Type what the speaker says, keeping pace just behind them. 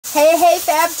Hey, hey,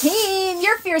 Fab Team,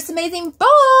 you're fierce, amazing,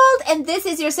 bold, and this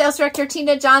is your sales director,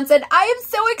 Tina Johnson. I am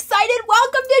so excited.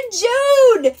 Welcome to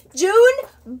June. June,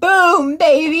 boom,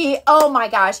 baby. Oh my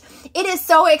gosh. It is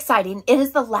so exciting. It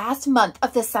is the last month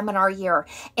of the seminar year,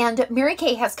 and Mary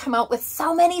Kay has come out with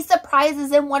so many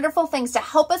surprises and wonderful things to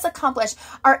help us accomplish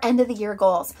our end of the year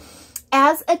goals.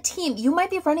 As a team, you might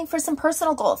be running for some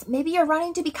personal goals. Maybe you're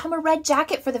running to become a red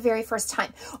jacket for the very first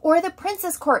time, or the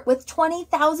Princess Court with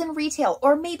 20,000 retail,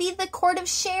 or maybe the Court of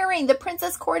Sharing, the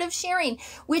Princess Court of Sharing,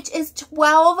 which is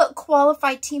 12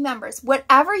 qualified team members.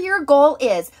 Whatever your goal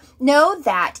is, know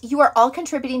that you are all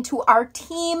contributing to our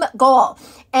team goal.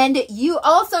 And you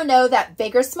also know that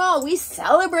big or small, we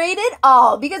celebrate it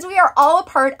all because we are all a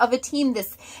part of a team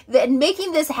and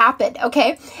making this happen,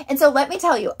 okay? And so let me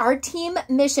tell you, our team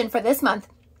mission for this month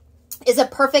is a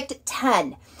perfect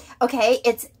 10, okay?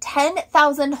 It's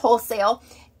 10,000 wholesale,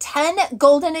 10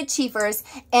 golden achievers,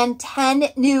 and 10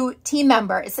 new team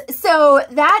members. So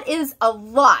that is a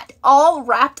lot, all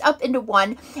wrapped up into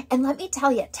one. And let me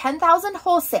tell you, 10,000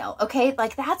 wholesale, okay?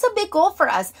 Like that's a big goal for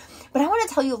us. But I want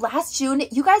to tell you, last June,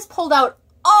 you guys pulled out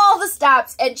all the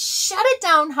stops and shut it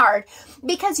down hard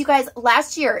because you guys,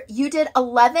 last year, you did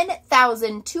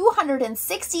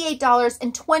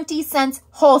 $11,268.20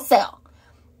 wholesale.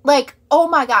 Like, oh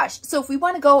my gosh. So if we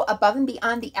want to go above and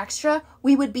beyond the extra,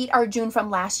 we would beat our June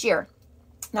from last year.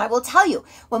 Now, I will tell you,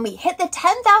 when we hit the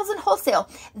 10,000 wholesale,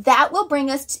 that will bring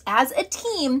us as a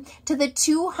team to the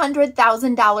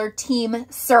 $200,000 team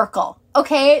circle.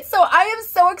 Okay, so I am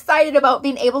so excited about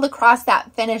being able to cross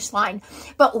that finish line,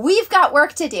 but we've got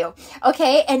work to do.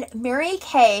 Okay, and Mary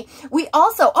Kay, we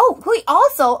also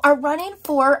are running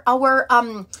for our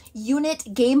unit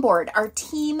game board, our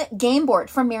team game board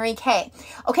from Mary Kay.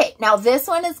 Okay, now this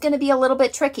one is going to be a little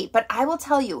bit tricky, but I will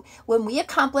tell you, when we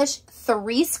accomplish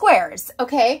 3 squares,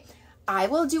 okay, I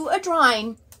will do a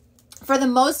drawing for the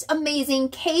most amazing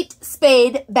Kate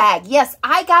Spade bag. Yes,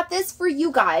 I got this for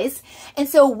you guys. And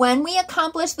so when we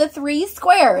accomplish the 3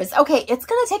 squares, okay, it's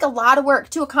going to take a lot of work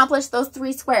to accomplish those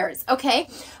 3 squares, okay?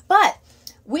 But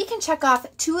we can check off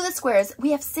 2 of the squares.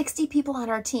 We have 60 people on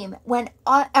our team. When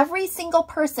every single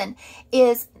person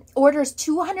orders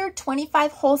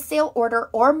 225 wholesale order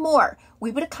or more,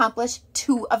 we would accomplish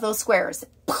 2 of those squares.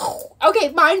 Okay,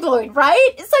 mind-blowing,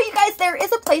 right? So you guys, there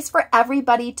is a place for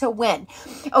everybody to win.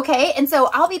 Okay, and so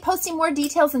I'll be posting more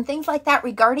details and things like that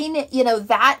regarding, you know,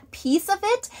 that piece of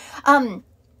it.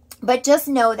 But just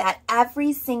know that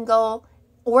every single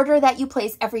order that you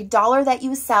place, every dollar that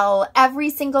you sell, every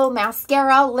single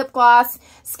mascara, lip gloss,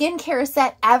 skincare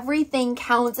set, everything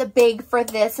counts big for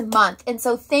this month. And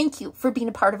so thank you for being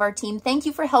a part of our team. Thank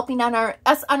you for helping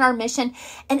us on our mission.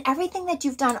 And everything that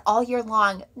you've done all year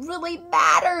long really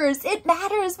matters. It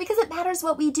matters because it matters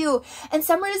what we do. And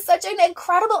summer is such an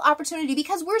incredible opportunity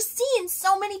because we're seeing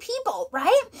so many people,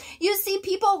 right? You see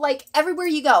people like everywhere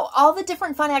you go, all the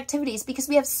different fun activities because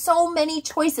we have so many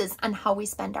choices on how we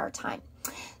spend our time.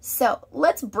 So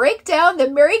let's break down the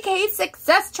Mary Kay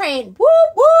success train.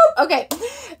 Whoop, whoop. Okay,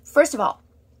 first of all,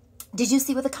 did you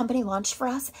see what the company launched for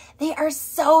us? They are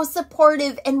so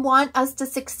supportive and want us to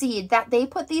succeed that they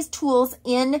put these tools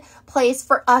in place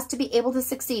for us to be able to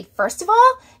succeed. First of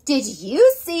all, did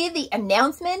you see the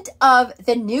announcement of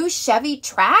the new Chevy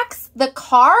Trax, the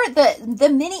car, the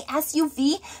mini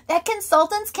SUV that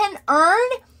consultants can earn?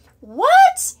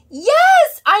 What?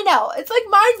 Yes, I know. It's like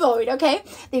mind-blowing, okay?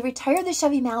 They retired the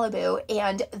Chevy Malibu,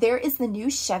 and there is the new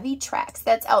Chevy Trax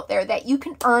that's out there that you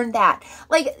can earn that.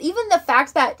 Like, even the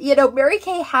fact that, you know, Mary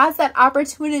Kay has that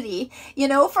opportunity, you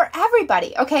know, for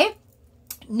everybody, okay?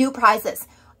 New prizes.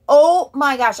 Oh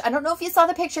my gosh, I don't know if you saw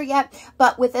the picture yet,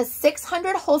 but with a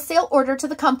 600 wholesale order to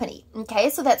the company, okay?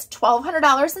 So that's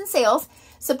 $1,200 in sales,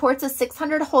 supports a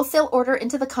 600 wholesale order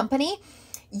into the company.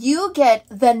 You get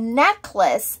the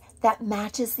necklace that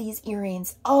matches these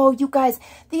earrings. Oh, you guys,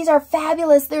 these are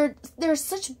fabulous. They're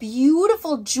such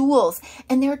beautiful jewels,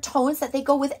 and they're tones that they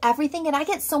go with everything. And I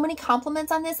get so many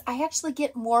compliments on this. I actually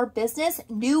get more business,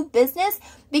 new business,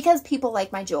 because people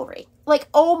like my jewelry. Like,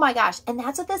 oh my gosh. And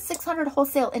that's what this 600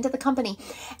 wholesale into the company.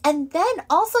 And then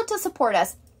also to support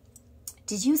us,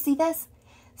 did you see this?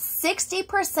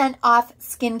 60% off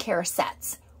skincare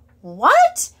sets.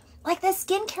 What? Like the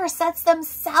skincare sets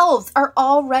themselves are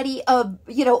already a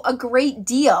great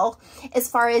deal as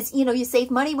far as, you know, you save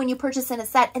money when you purchase in a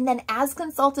set. And then as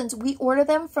consultants, we order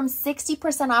them from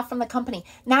 60% off from the company,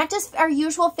 not just our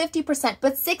usual 50%,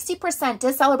 but 60%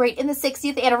 to celebrate in the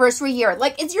 60th anniversary year.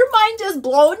 Like, is your mind just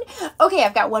blown? Okay,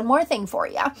 I've got one more thing for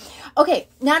you. Okay,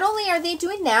 not only are they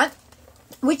doing that,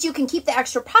 which you can keep the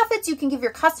extra profits. You can give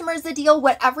your customers a deal,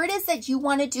 whatever it is that you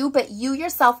want to do, but you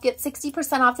yourself get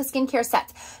 60% off the skincare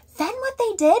sets. Then what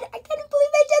they did, I can't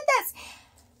believe they did this.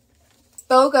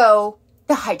 BOGO,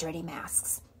 the hydrating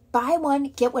masks. Buy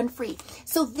one, get one free.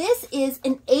 So this is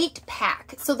an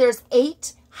 8-pack. So there's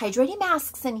 8 hydrating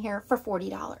masks in here for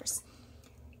 $40.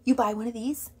 You buy one of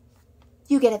these,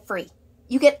 you get it free.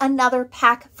 You get another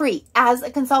pack free as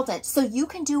a consultant. So you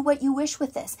can do what you wish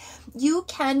with this. You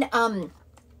can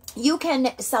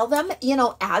sell them,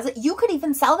 you could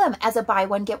even sell them as a buy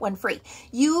one, get one free.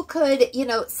 You could,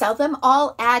 sell them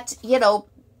all at,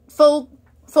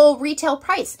 full retail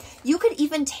price. You could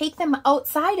even take them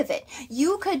outside of it.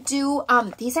 You could do,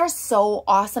 these are so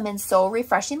awesome and so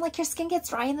refreshing. Like your skin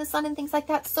gets dry in the sun and things like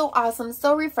that. So awesome,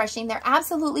 so refreshing. They're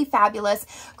absolutely fabulous.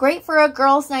 Great for a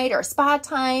girls' night or spa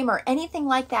time or anything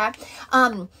like that.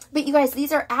 But you guys,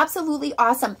 these are absolutely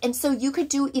awesome. And so you could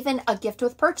do even a gift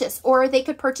with purchase, or they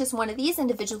could purchase one of these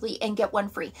individually and get one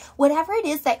free. Whatever it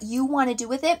is that you want to do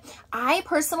with it. I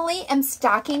personally am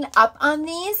stocking up on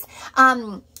these,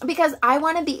 because I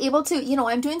want to be able to,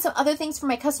 I'm doing some other things for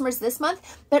my customers this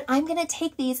month, but I'm going to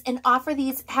take these and offer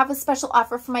these, have a special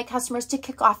offer for my customers to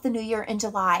kick off the new year in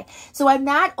July. So I'm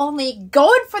not only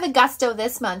going for the gusto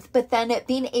this month, but then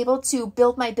being able to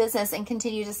build my business and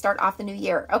continue to start off the new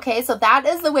year. Okay, so that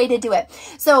is the way to do it.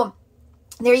 So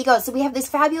there you go. So we have these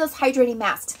fabulous hydrating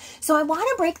masks. So I want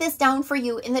to break this down for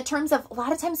you in the terms of, a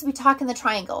lot of times we talk in the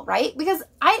triangle, right? Because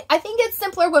I think it's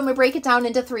simpler when we break it down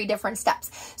into 3 different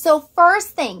steps. So first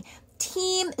thing,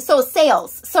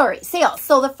 sales.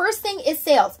 So the first thing is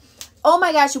sales. Oh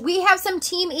my gosh, we have some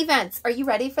team events. Are you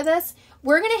ready for this?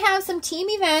 We're going to have some team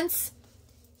events.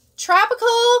 Tropical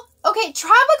parties.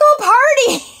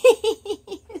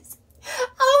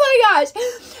 Oh my gosh,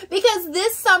 because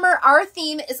this summer our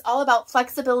theme is all about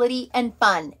flexibility and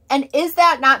fun. And is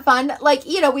that not fun? Like,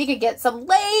 we could get some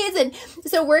lays, and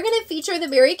so we're going to feature the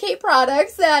Mary Kay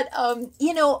products that,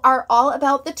 are all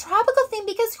about the tropical theme,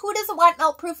 because who doesn't want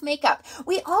melt-proof makeup?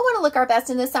 We all want to look our best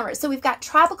in the summer. So we've got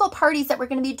tropical parties that we're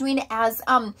going to be doing as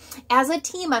a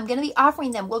team. I'm going to be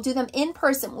offering them. We'll do them in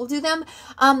person. We'll do them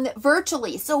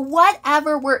virtually. So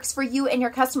whatever works for you and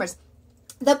your customers.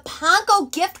 The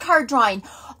Ponko gift card drawing.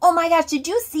 Oh my gosh, did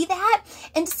you see that?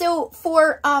 And so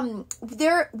for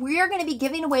we are going to be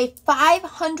giving away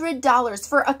 $500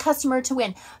 for a customer to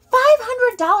win.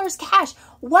 $500 cash.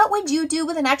 What would you do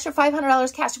with an extra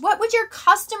 $500 cash? What would your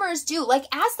customers do? Like,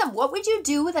 ask them, what would you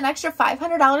do with an extra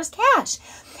 $500 cash?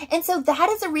 And so that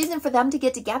is a reason for them to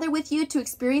get together with you to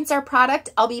experience our product.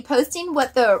 I'll be posting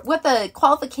what the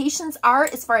qualifications are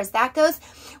as far as that goes.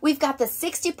 We've got the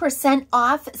 60%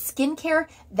 off skincare.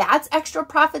 That's extra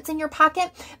profits in your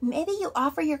pocket. Maybe you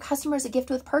offer your customers a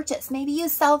gift with purchase. Maybe you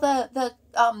sell the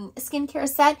skincare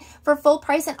set for full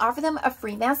price and offer them a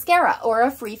free mascara or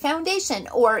a free foundation,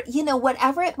 or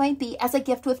whatever it might be as a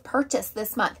gift with purchase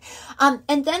this month.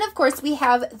 And then of course we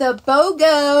have the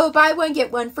BOGO buy one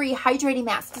get one free hydrating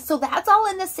mask. So that's all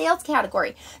in the sales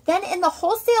category. Then in the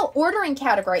wholesale ordering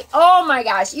category, oh my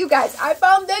gosh, you guys, I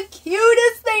found the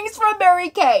cutest things from Mary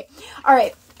Kay. All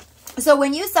right. So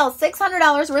when you sell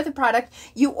 $600 worth of product,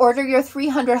 you order your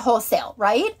 300 wholesale,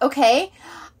 right? Okay.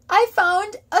 I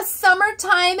found a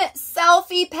summertime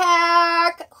selfie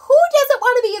pack. Who doesn't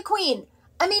want to be a queen?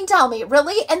 I mean, tell me,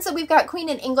 really? And so we've got queen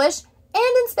in English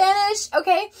and in Spanish,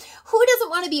 okay? Who doesn't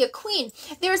want to be a queen?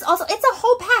 There's also, it's a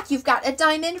whole pack. You've got a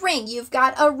diamond ring. You've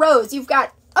got a rose. You've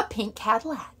got a pink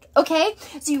Cadillac. Okay,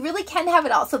 so you really can have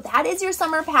it all. So that is your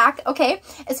summer pack, okay,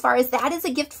 as far as that is a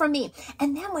gift from me.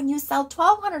 And then when you sell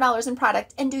 $1,200 in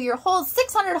product and do your whole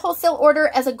 600 wholesale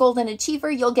order as a golden achiever,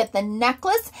 you'll get the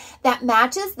necklace that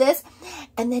matches this.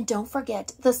 And then don't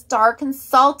forget the Star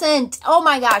Consultant. Oh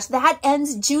my gosh, that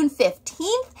ends June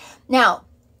 15th. Now,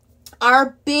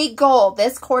 our big goal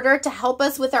this quarter to help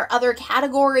us with our other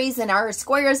categories and our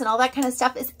squares and all that kind of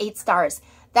stuff is 8 stars.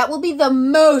 That will be the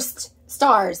most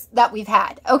stars that we've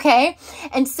had, okay?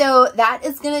 And so that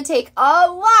is going to take a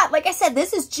lot. Like I said,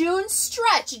 this is June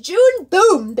stretch, June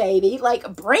boom, baby,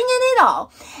 like bringing it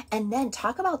all. And then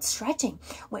talk about stretching.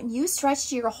 When you stretch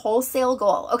to your wholesale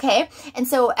goal, okay? And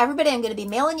so everybody, I'm going to be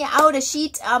mailing you out a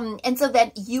sheet, and so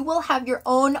that you will have your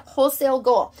own wholesale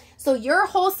goal. So your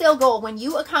wholesale goal, when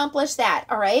you accomplish that,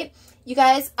 all right? You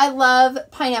guys, I love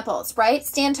pineapples, right?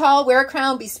 Stand tall, wear a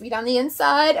crown, be sweet on the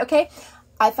inside, okay?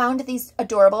 I found these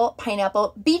adorable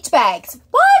pineapple beach bags.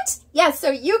 What? Yes,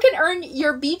 so you can earn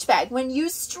your beach bag when you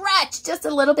stretch just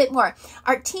a little bit more.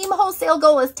 Our team wholesale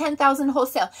goal is 10,000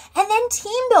 wholesale. And then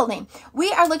team building.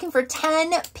 We are looking for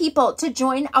 10 people to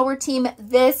join our team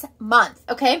this month,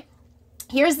 okay?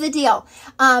 Here's the deal.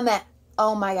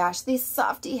 Oh my gosh, these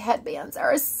Softy headbands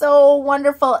are so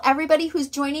wonderful. Everybody who's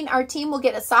joining our team will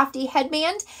get a Softy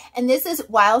headband, and this is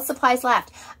while supplies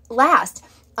last.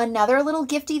 Another little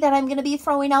gifty that I'm going to be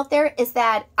throwing out there is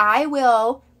that I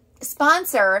will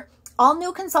sponsor all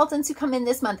new consultants who come in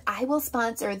this month. I will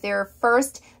sponsor their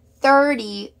first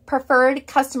 30 preferred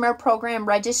customer program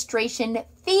registration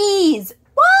fees.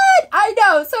 What? I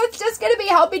know. So it's just going to be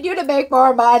helping you to make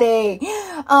more money.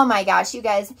 Oh my gosh, you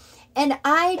guys. And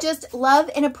I just love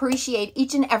and appreciate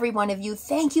each and every one of you.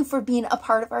 Thank you for being a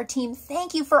part of our team.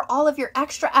 Thank you for all of your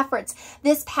extra efforts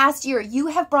this past year. You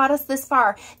have brought us this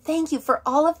far. Thank you for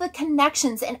all of the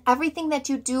connections and everything that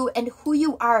you do and who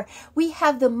you are. We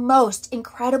have the most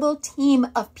incredible team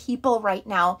of people right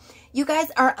now. You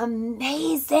guys are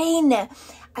amazing.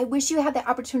 I wish you had the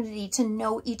opportunity to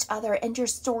know each other and your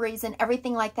stories and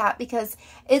everything like that, because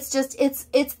it's just,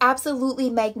 it's absolutely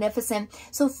magnificent.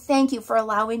 So thank you for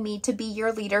allowing me to be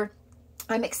your leader.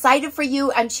 I'm excited for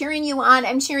you. I'm cheering you on.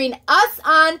 I'm cheering us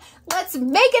on. Let's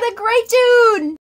make it a great June.